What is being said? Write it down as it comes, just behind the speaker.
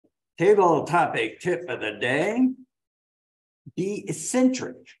Table topic tip of the day, be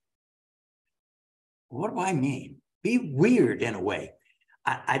eccentric. What do I mean? Be weird in a way.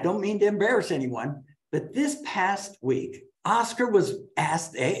 I don't mean to embarrass anyone, but this past week, Oscar was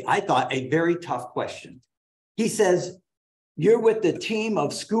asked I thought, a very tough question. He says, you're with the team of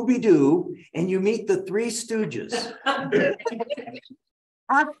Scooby-Doo and you meet the Three Stooges.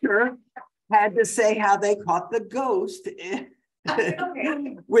 Oscar had to say how they caught the ghost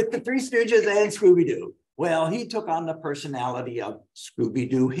with the Three Stooges and Scooby-Doo. Well, he took on the personality of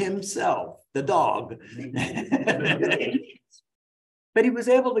Scooby-Doo himself, the dog. But he was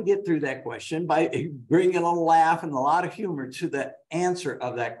able to get through that question by bringing a laugh and a lot of humor to the answer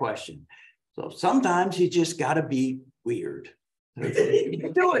of that question. So sometimes you just got to be weird. Do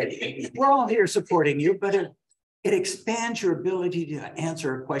it. We're all here supporting you, but it expands your ability to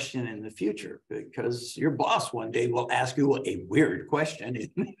answer a question in the future, because your boss one day will ask you a weird question.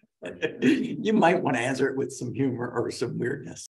 You might want to answer it with some humor or some weirdness.